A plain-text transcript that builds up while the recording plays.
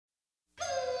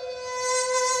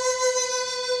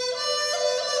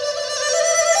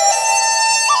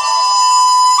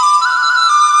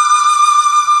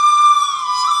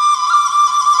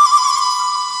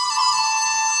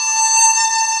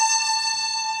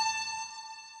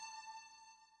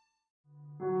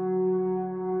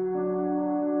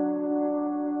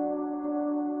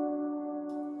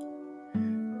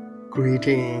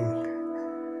Greeting,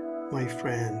 my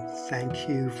friend. Thank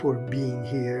you for being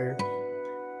here.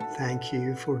 Thank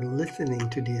you for listening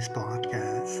to this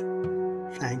podcast.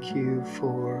 Thank you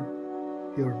for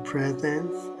your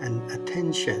presence and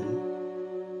attention.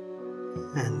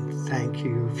 And thank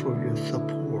you for your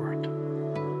support.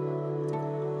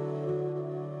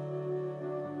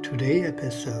 Today's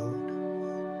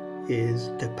episode is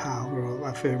the power of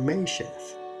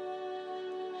affirmations.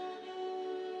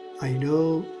 I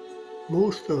know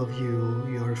most of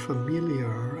you're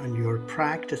familiar and you're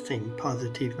practicing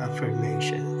positive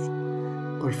affirmations.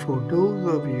 But for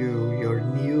those of you're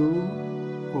new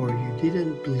or you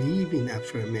didn't believe in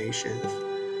affirmations,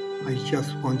 I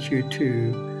just want you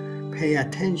to pay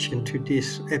attention to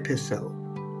this episode.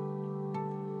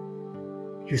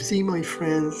 You see, my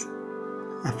friends,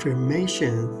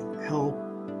 affirmations help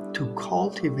to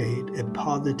cultivate a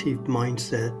positive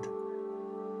mindset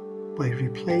by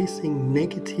replacing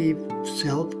negative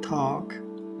self-talk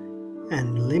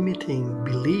and limiting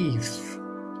beliefs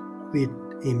with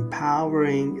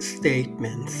empowering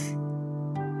statements.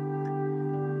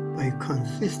 By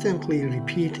consistently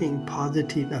repeating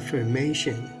positive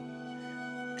affirmation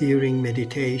during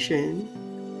meditation,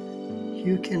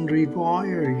 you can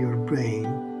rewire your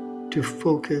brain to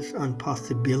focus on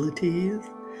possibilities,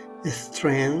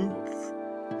 strengths,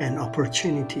 and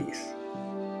opportunities.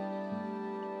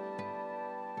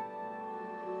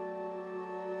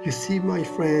 You see, my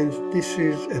friends, this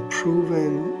is a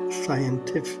proven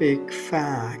scientific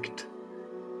fact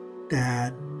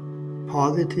that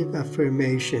positive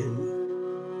affirmation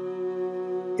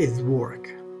is work.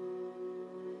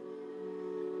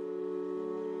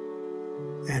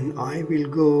 And I will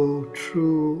go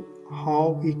through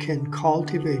how we can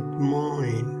cultivate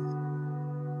mind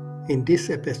in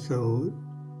this episode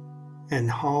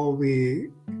and how the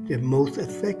most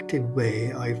effective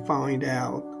way I find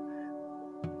out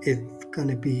it's going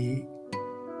to be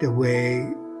the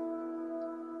way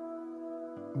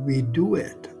we do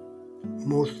it.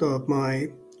 Most of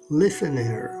my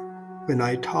listeners, when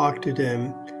I talk to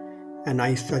them and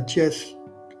I suggest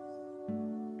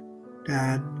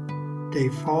that they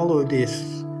follow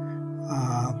this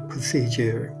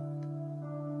procedure,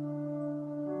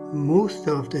 most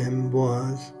of them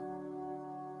was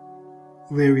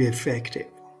very effective.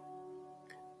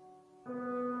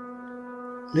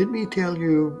 Let me tell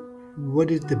you what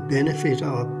is the benefit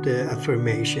of the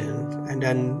affirmations, and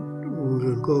then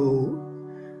we'll go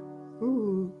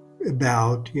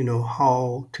about,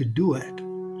 how to do it.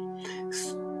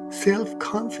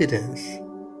 Self-confidence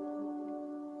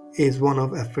is one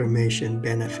of affirmation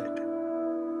benefit.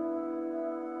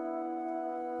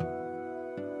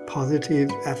 Positive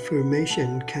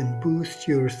affirmation can boost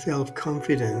your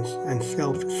self-confidence and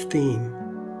self-esteem.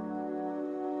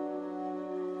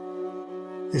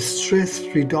 Stress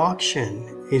reduction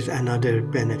is another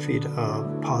benefit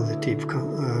of positive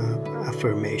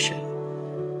affirmation.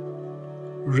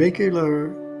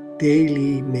 Regular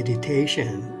daily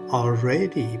meditation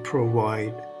already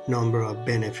provide number of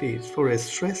benefits for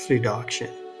stress reduction,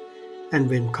 and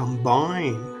when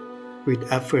combined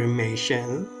with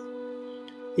affirmation,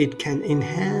 it can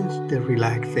enhance the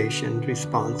relaxation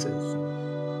responses.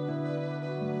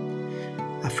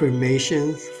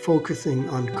 Affirmations focusing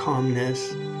on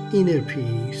calmness, inner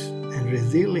peace, and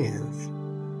resilience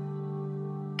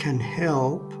can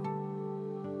help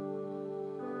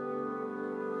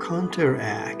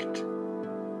counteract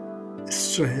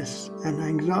stress and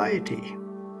anxiety,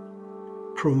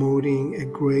 promoting a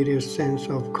greater sense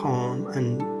of calm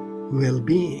and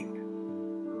well-being.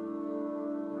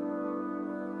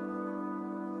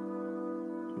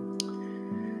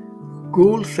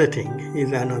 Goal setting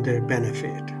is another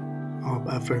benefit of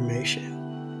affirmation.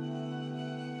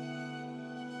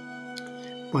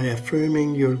 By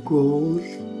affirming your goals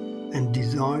and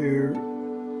desired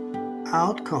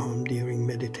outcome during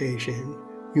meditation,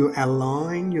 you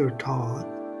align your thought,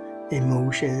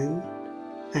 emotion,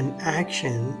 and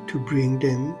action to bring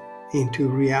them into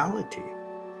reality.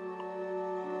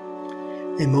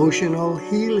 Emotional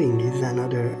healing is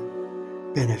another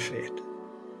benefit.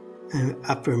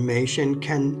 Affirmation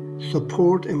can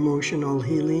support emotional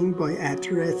healing by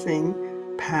addressing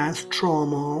past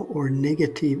trauma or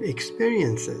negative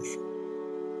experiences.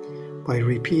 By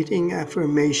repeating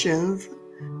affirmations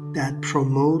that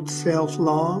promote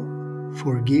self-love,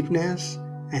 forgiveness,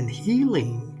 and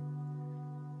healing,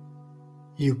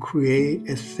 you create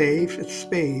a safe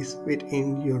space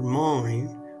within your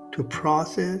mind to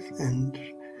process and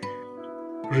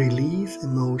release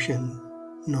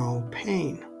emotional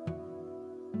pain.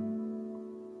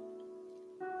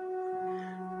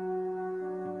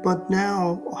 But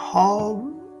now,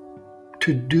 how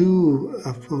to do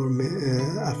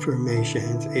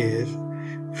affirmations is,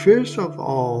 first of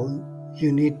all,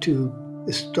 you need to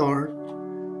start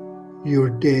your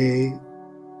day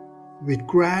with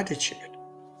gratitude.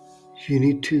 You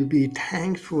need to be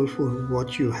thankful for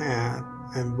what you have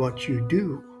and what you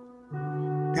do.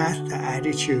 That's the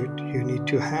attitude you need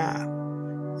to have.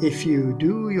 If you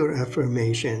do your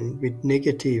affirmation with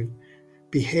negative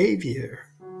behavior,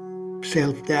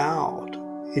 self-doubt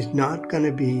is not going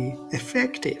to be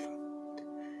effective.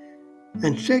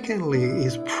 And secondly,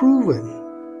 is proven.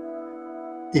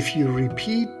 If you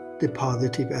repeat the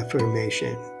positive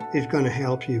affirmation, it's going to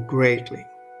help you greatly.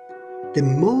 The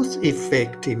most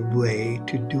effective way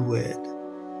to do it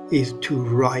is to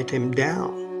write them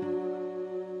down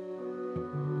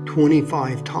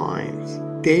 25 times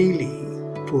daily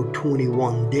for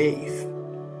 21 days.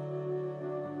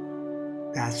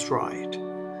 That's right.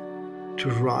 To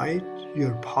write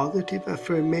your positive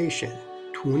affirmation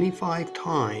 25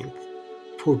 times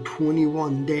for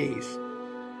 21 days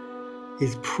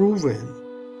is proven.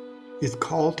 It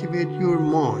cultivates your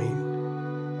mind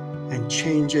and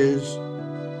changes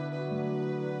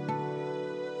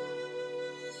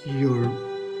your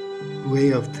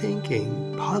way of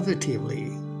thinking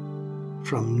positively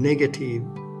from negative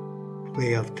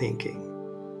way of thinking.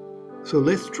 So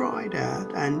let's try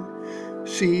that and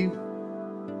see.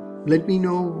 Let me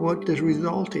know what the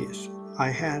result is. I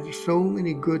had so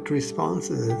many good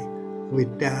responses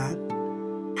with that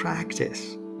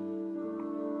practice.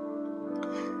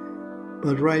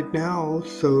 But right now,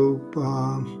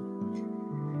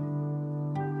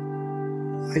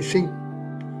 I think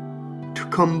to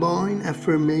combine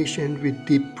affirmation with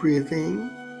deep breathing,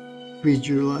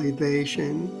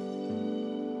 visualization,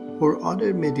 or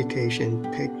other meditation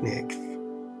techniques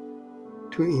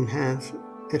to enhance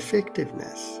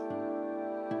effectiveness.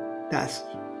 That's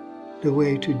the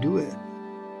way to do it.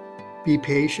 Be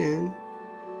patient.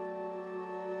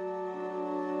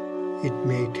 It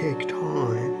may take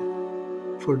time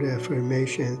for the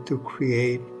affirmation to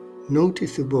create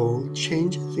noticeable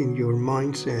changes in your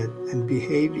mindset and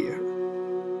behavior.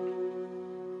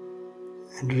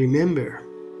 And remember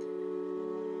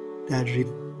that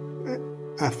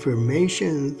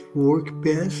affirmations work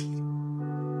best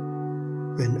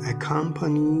when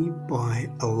accompanied by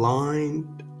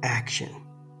aligned action.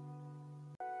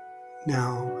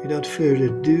 Now, without further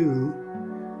ado,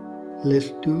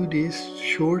 let's do this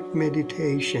short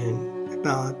meditation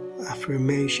about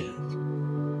affirmations.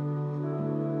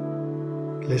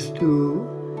 Let's do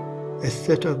a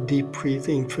set of deep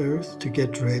breathing first to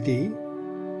get ready.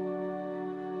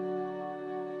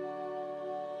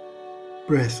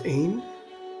 Breath in.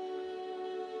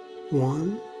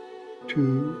 1,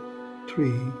 2,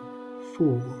 3,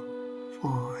 4,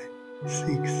 5,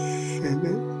 6,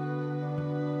 7.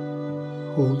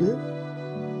 Hold it.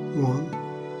 1,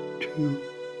 2,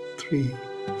 3,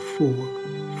 4,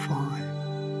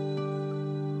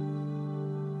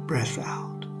 5. Breath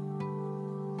out.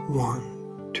 1,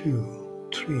 2,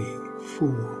 3,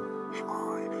 4,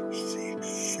 5, 6,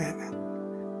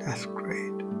 7. That's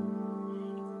great.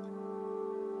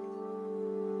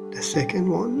 The second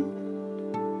one.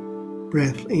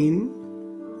 Breath in.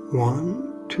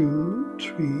 1, 2,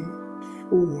 3,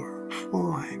 4,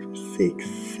 5, 6,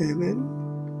 7.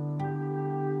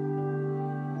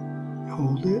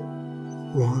 Hold it.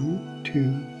 1,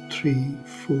 2, 3,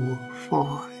 4,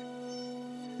 5.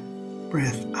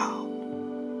 Breath out.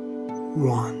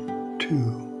 1,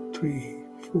 2, 3,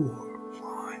 4,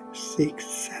 5, 6,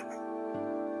 7.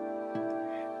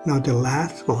 Now the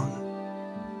last one.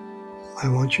 I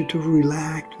want you to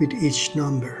relax with each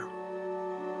number.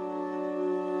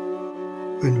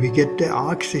 When we get the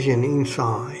oxygen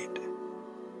inside,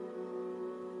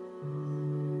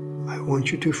 I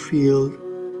want you to feel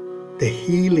the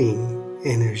healing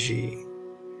energy.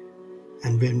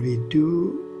 And when we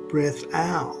do breath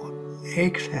out,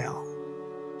 exhale,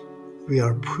 we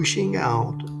are pushing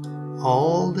out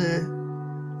all the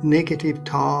negative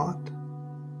thought,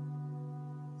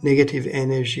 negative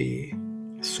energy,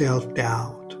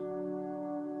 self-doubt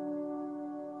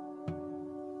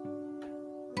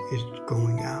is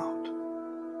going out.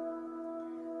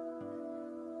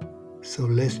 So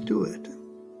let's do it.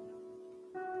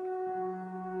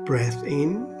 Breath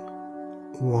in.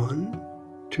 1,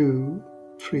 2,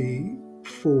 3,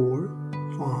 4,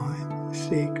 5,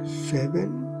 6,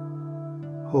 7.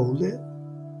 Hold it.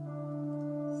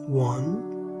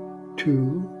 1,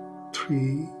 2,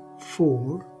 3,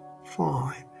 4,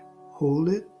 5. Hold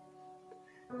it.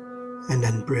 And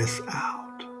then breath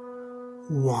out.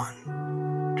 1,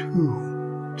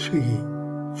 2, 3,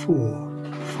 4,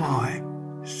 5,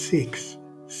 6,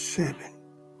 7.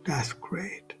 That's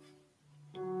great.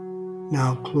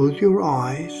 Now close your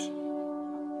eyes.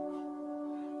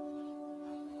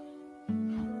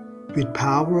 With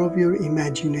power of your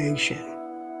imagination,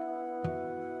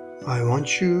 I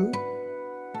want you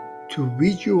to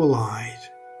visualize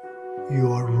you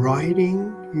are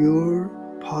writing your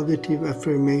positive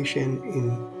affirmation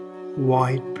in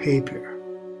white paper.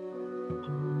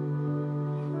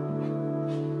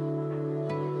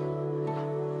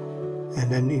 And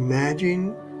then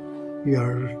imagine you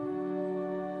are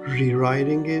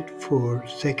rewriting it for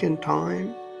second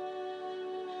time,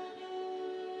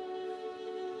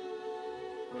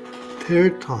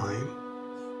 third time,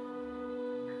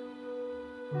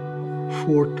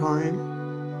 fourth time,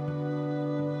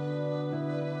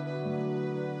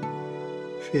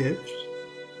 fifth,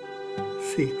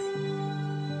 sixth,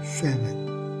 7,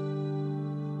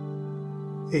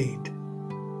 8,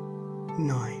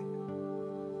 9,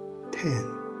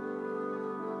 10,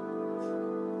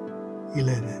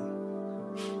 11,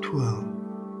 12,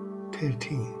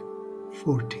 13,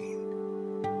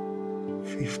 14,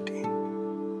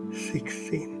 15,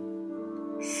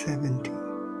 16, 17,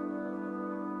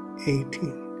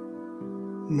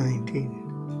 18,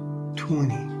 19,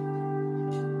 20,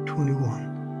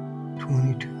 21,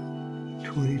 22,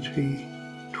 23,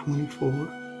 24,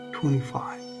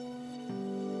 25.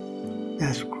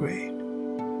 That's great.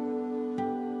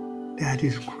 That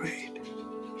is great.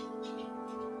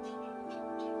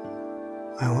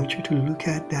 I want you to look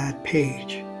at that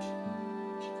page.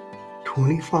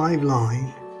 25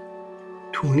 lines,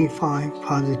 25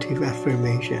 positive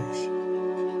affirmations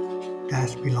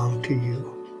that belong to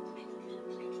you.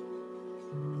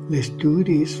 Let's do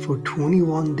this for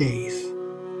 21 days.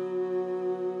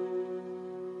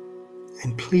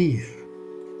 And please,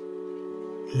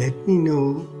 let me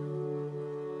know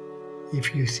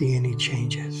if you see any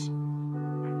changes.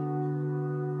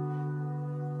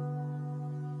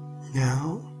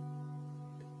 Now,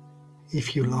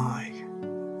 if you like,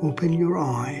 open your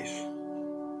eyes.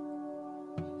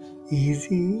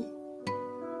 Easy,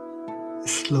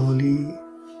 slowly